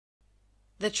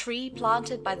The tree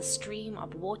planted by the stream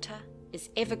of water is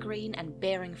evergreen and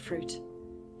bearing fruit.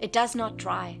 It does not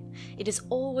dry. It is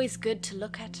always good to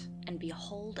look at and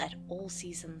behold at all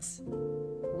seasons.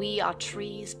 We are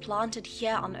trees planted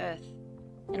here on earth,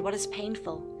 and what is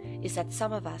painful is that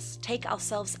some of us take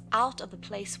ourselves out of the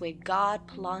place where God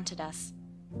planted us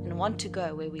and want to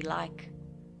go where we like.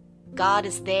 God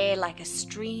is there like a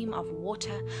stream of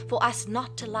water for us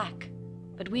not to lack,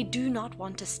 but we do not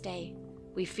want to stay.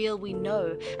 We feel we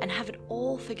know and have it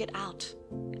all figured out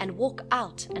and walk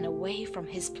out and away from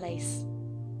His place.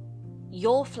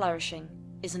 Your flourishing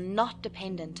is not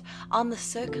dependent on the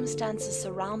circumstances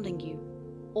surrounding you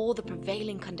or the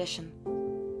prevailing condition.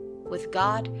 With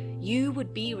God, you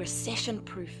would be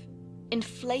recession-proof,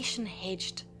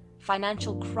 inflation-hedged,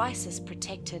 financial crisis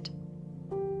protected.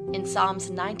 In Psalms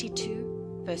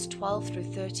 92, verse 12 through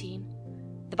 13,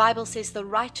 the Bible says the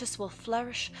righteous will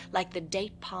flourish like the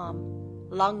date palm,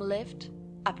 long-lived,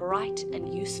 upright,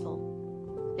 and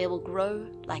useful. They will grow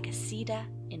like a cedar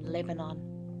in Lebanon,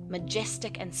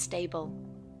 majestic and stable.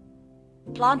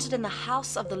 Planted in the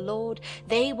house of the Lord,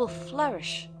 they will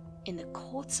flourish in the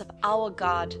courts of our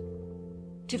God.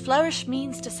 To flourish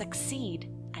means to succeed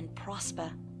and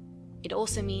prosper. It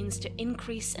also means to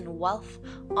increase in wealth,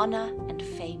 honor, and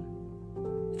fame.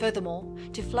 Furthermore,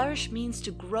 to flourish means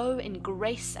to grow in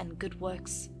grace and good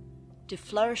works. To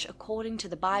flourish according to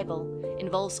the Bible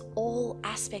involves all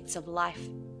aspects of life,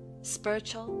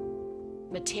 spiritual,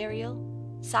 material,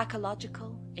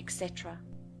 psychological, etc.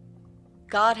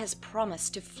 God has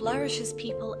promised to flourish His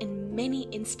people in many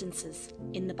instances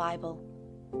in the Bible.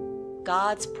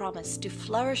 God's promise to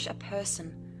flourish a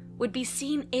person would be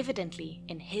seen evidently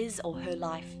in his or her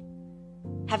life.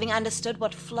 Having understood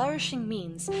what flourishing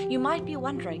means, you might be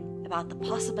wondering about the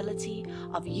possibility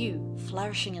of you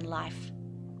flourishing in life.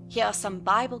 Here are some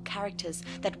Bible characters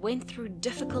that went through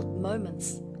difficult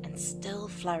moments and still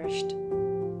flourished.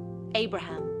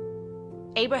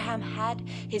 Abraham. Abraham had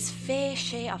his fair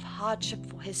share of hardship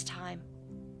for his time.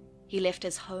 He left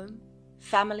his home,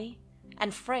 family,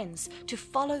 and friends to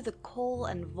follow the call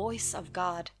and voice of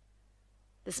God.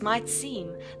 This might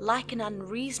seem like an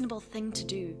unreasonable thing to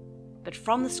do, but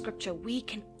from the scripture we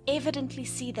can evidently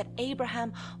see that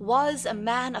Abraham was a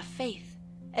man of faith,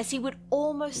 as he would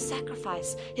almost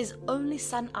sacrifice his only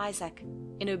son Isaac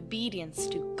in obedience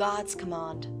to God's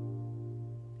command.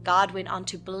 God went on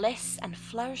to bless and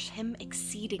flourish him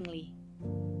exceedingly.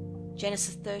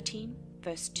 Genesis 13,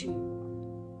 verse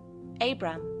 2.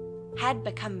 Abram had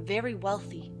become very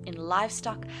wealthy in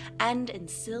livestock and in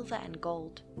silver and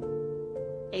gold.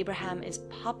 Abraham is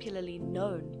popularly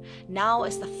known now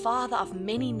as the father of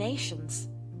many nations,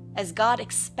 as God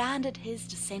expanded his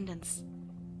descendants.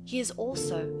 He is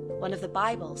also one of the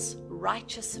Bible's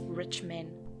righteous rich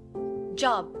men.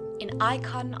 Job, an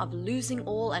icon of losing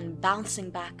all and bouncing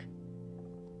back.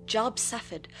 Job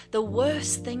suffered the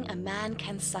worst thing a man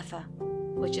can suffer,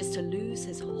 which is to lose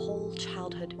his whole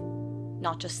childhood.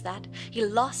 Not just that, he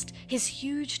lost his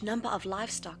huge number of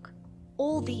livestock,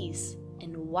 all these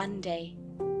in one day.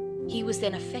 He was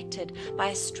then affected by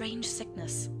a strange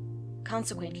sickness.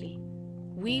 Consequently,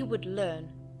 we would learn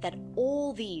that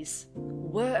all these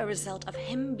were a result of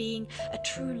him being a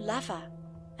true lover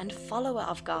and follower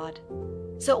of God.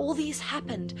 So all these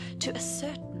happened to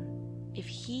ascertain if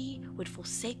he would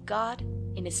forsake God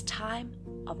in his time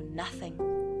of nothing.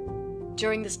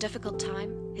 During this difficult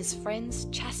time, his friends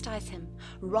chastised him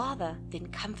rather than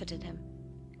comforted him,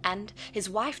 and his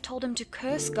wife told him to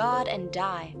curse God and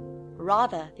die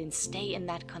rather than stay in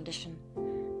that condition.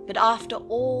 But after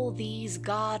all these,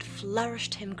 God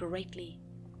flourished him greatly.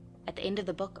 At the end of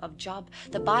the book of Job,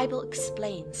 the Bible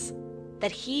explains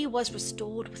that he was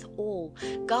restored with all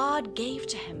God gave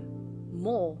to him,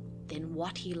 more than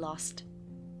what he lost.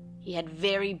 He had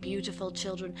very beautiful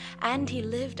children, and he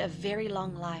lived a very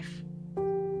long life.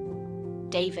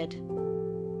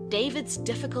 David's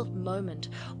difficult moment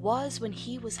was when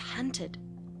he was hunted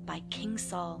by King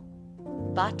Saul.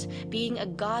 But being a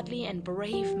godly and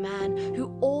brave man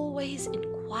who always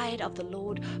inquired of the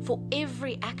Lord for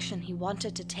every action he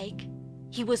wanted to take,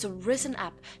 he was risen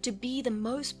up to be the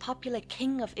most popular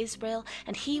king of Israel,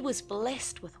 and he was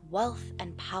blessed with wealth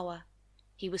and power.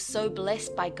 He was so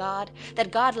blessed by God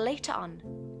that God later on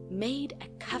made a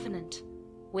covenant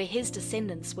where his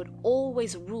descendants would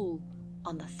always rule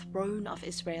on the throne of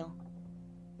Israel.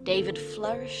 David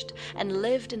flourished and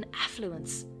lived in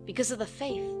affluence because of the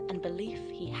faith and belief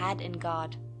he had in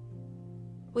God.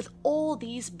 With all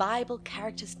these Bible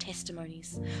characters'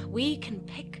 testimonies, we can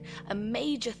pick a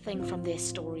major thing from their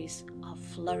stories of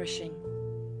flourishing.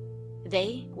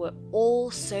 They were all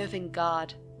serving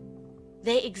God.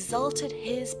 They exalted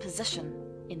his position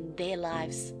in their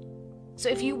lives. So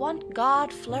if you want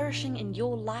God flourishing in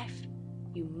your life,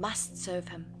 you must serve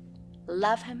Him,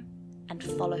 love Him, and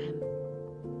follow Him.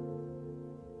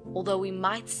 Although we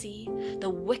might see the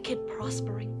wicked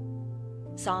prospering,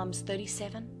 Psalms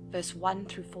 37 verse 1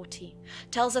 through 40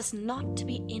 tells us not to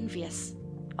be envious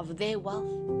of their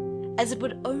wealth, as it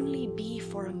would only be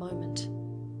for a moment.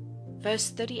 Verse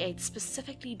 38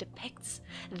 specifically depicts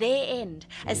their end,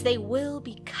 as they will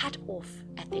be cut off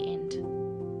at the end.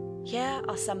 Here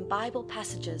are some Bible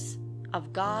passages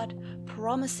of God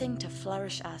promising to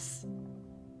flourish us.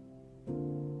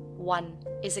 1.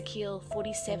 Ezekiel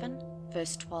 47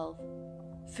 verse 12,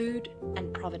 food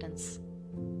and providence.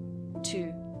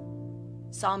 2.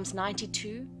 Psalms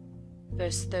 92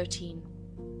 verse 13,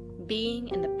 being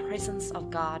in the presence of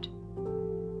God.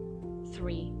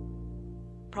 3.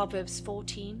 Proverbs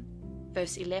 14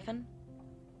 verse 11,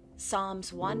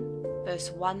 Psalms 1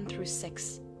 verse 1 through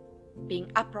 6,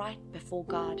 being upright before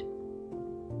God.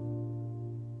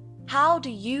 How do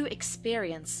you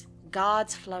experience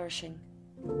God's flourishing?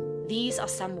 These are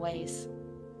some ways.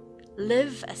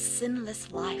 Live a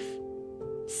sinless life.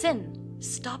 Sin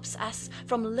stops us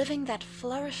from living that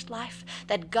flourished life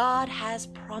that God has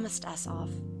promised us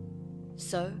of.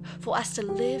 So, for us to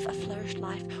live a flourished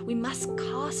life, we must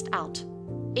cast out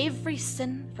every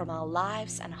sin from our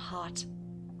lives and heart.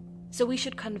 So we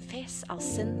should confess our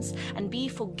sins and be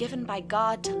forgiven by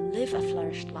God to live a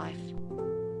flourished life.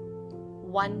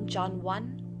 1 John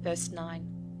 1 verse 9.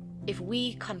 If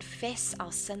we confess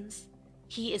our sins,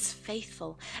 He is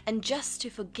faithful and just to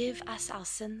forgive us our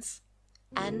sins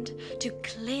and to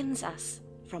cleanse us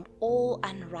from all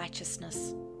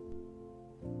unrighteousness.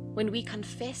 When we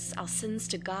confess our sins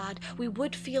to God, we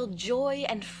would feel joy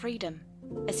and freedom,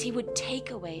 as He would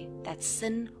take away that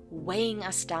sin weighing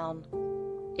us down.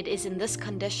 It is in this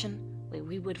condition where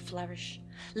we would flourish.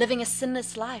 Living a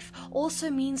sinless life also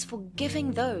means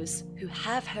forgiving those who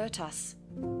have hurt us.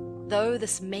 Though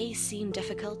this may seem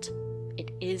difficult,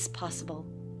 it is possible.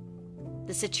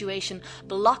 The situation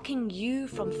blocking you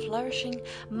from flourishing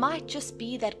might just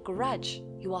be that grudge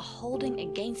you are holding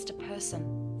against a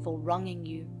person for wronging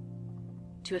you.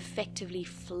 To effectively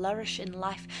flourish in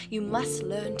life, you must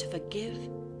learn to forgive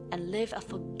and live a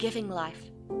forgiving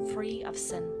life free of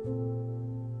sin.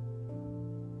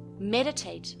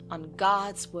 Meditate on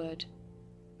God's Word,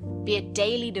 be it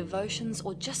daily devotions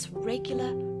or just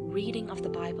regular reading of the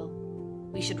Bible.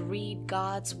 We should read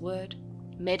God's Word,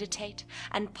 meditate,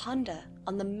 and ponder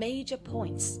on the major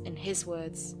points in His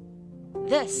words.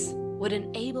 This would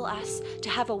enable us to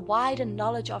have a wider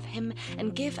knowledge of Him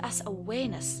and give us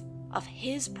awareness of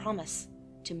His promise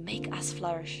to make us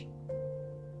flourish.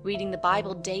 Reading the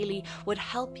Bible daily would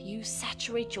help you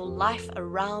saturate your life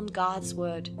around God's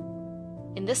Word.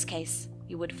 In this case,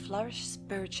 you would flourish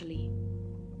spiritually.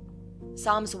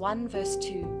 Psalms 1 verse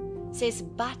 2 says,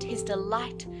 "But his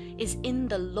delight is in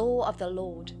the law of the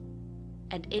Lord,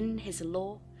 and in his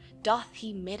law doth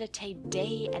he meditate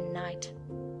day and night."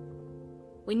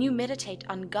 When you meditate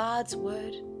on God's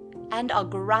Word and are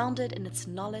grounded in its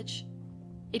knowledge,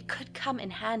 it could come in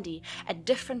handy at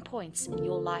different points in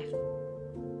your life.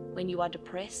 When you are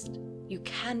depressed, you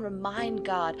can remind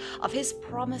God of His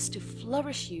promise to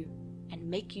flourish you and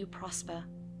make you prosper.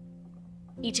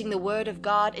 Eating the Word of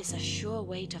God is a sure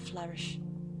way to flourish.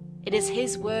 It is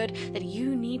His Word that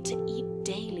you need to eat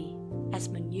daily as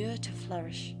manure to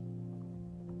flourish.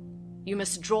 You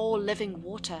must draw living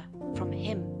water from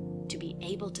Him to be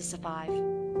able to survive.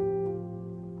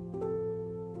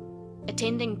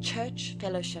 Attending church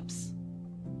fellowships.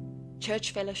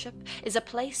 Church fellowship is a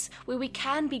place where we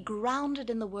can be grounded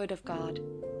in the Word of God.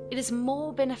 It is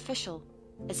more beneficial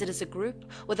as it is a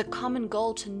group with a common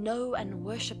goal to know and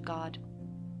worship God.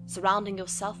 Surrounding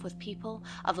yourself with people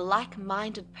of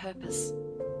like-minded purpose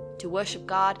to worship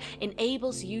God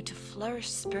enables you to flourish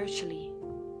spiritually.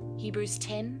 Hebrews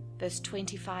 10 verse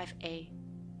 25a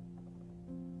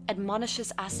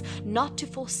admonishes us not to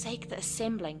forsake the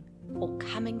assembling or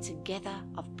coming together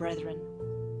of brethren.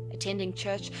 Attending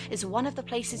church is one of the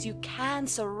places you can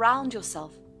surround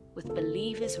yourself with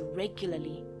believers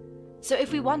regularly. So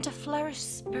if we want to flourish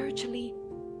spiritually,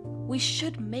 we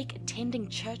should make attending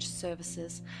church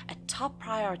services a top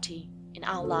priority in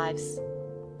our lives.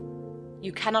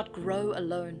 You cannot grow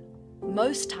alone.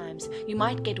 Most times you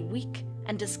might get weak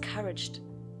and discouraged,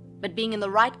 but being in the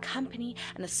right company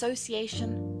and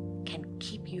association can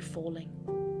keep you falling.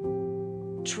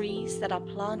 Trees that are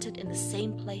planted in the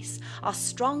same place are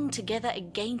strong together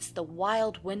against the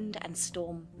wild wind and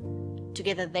storm.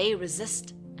 Together they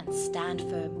resist and stand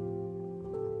firm.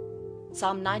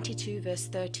 Psalm 92 verse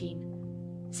 13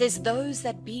 says, "Those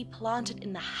that be planted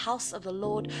in the house of the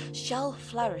Lord shall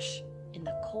flourish in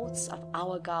the courts of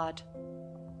our God."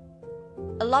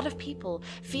 A lot of people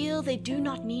feel they do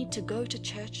not need to go to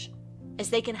church, as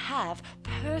they can have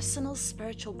personal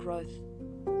spiritual growth.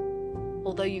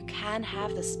 Although you can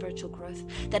have the spiritual growth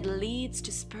that leads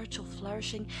to spiritual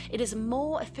flourishing, it is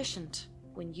more efficient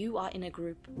when you are in a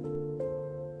group.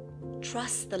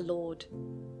 Trust the Lord.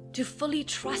 To fully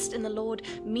trust in the Lord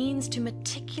means to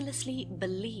meticulously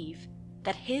believe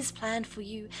that His plan for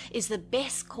you is the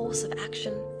best course of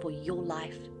action for your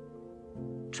life.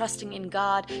 Trusting in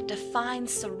God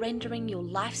defines surrendering your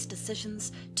life's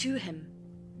decisions to Him,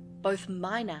 both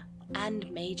minor and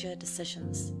major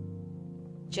decisions.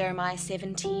 Jeremiah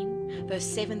 17, verse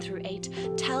 7 through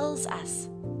 8 tells us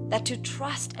that to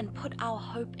trust and put our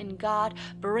hope in God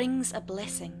brings a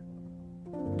blessing.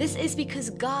 This is because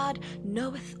God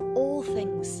knoweth all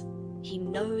things. He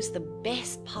knows the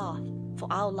best path for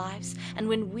our lives, and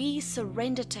when we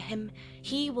surrender to Him,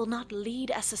 He will not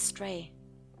lead us astray.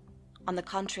 On the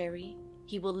contrary,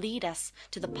 He will lead us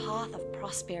to the path of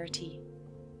prosperity.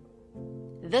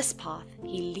 This path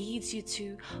He leads you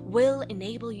to will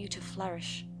enable you to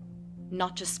flourish,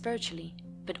 not just spiritually,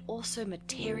 but also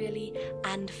materially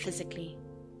and physically.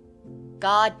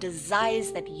 God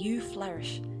desires that you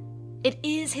flourish. It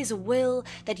is His will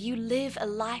that you live a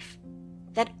life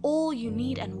that all you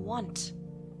need and want.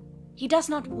 He does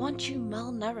not want you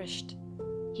malnourished.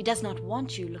 He does not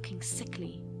want you looking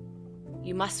sickly.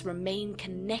 You must remain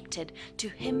connected to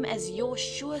Him as your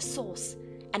sure source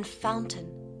and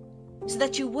fountain, so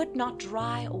that you would not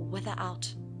dry or wither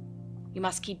out. You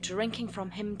must keep drinking from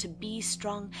Him to be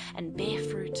strong and bear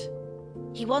fruit.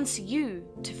 He wants you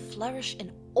to flourish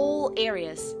in all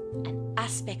areas and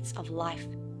aspects of life.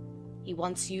 He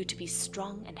wants you to be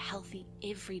strong and healthy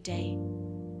every day.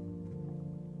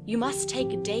 You must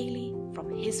take daily from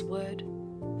His word,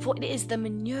 for it is the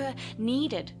manure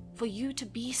needed for you to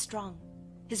be strong.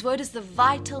 His word is the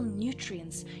vital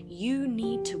nutrients you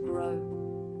need to grow.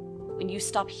 When you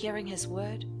stop hearing His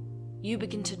word, you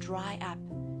begin to dry up.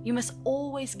 You must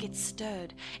always get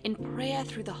stirred in prayer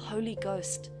through the Holy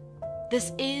Ghost.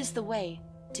 This is the way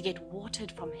to get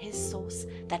watered from His source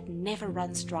that never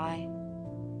runs dry.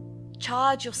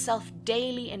 Charge yourself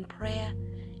daily in prayer.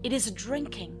 It is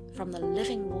drinking from the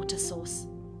living water source.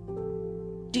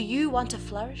 Do you want to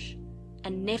flourish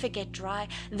and never get dry?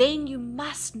 Then you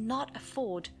must not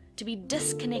afford to be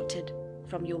disconnected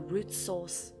from your root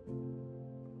source.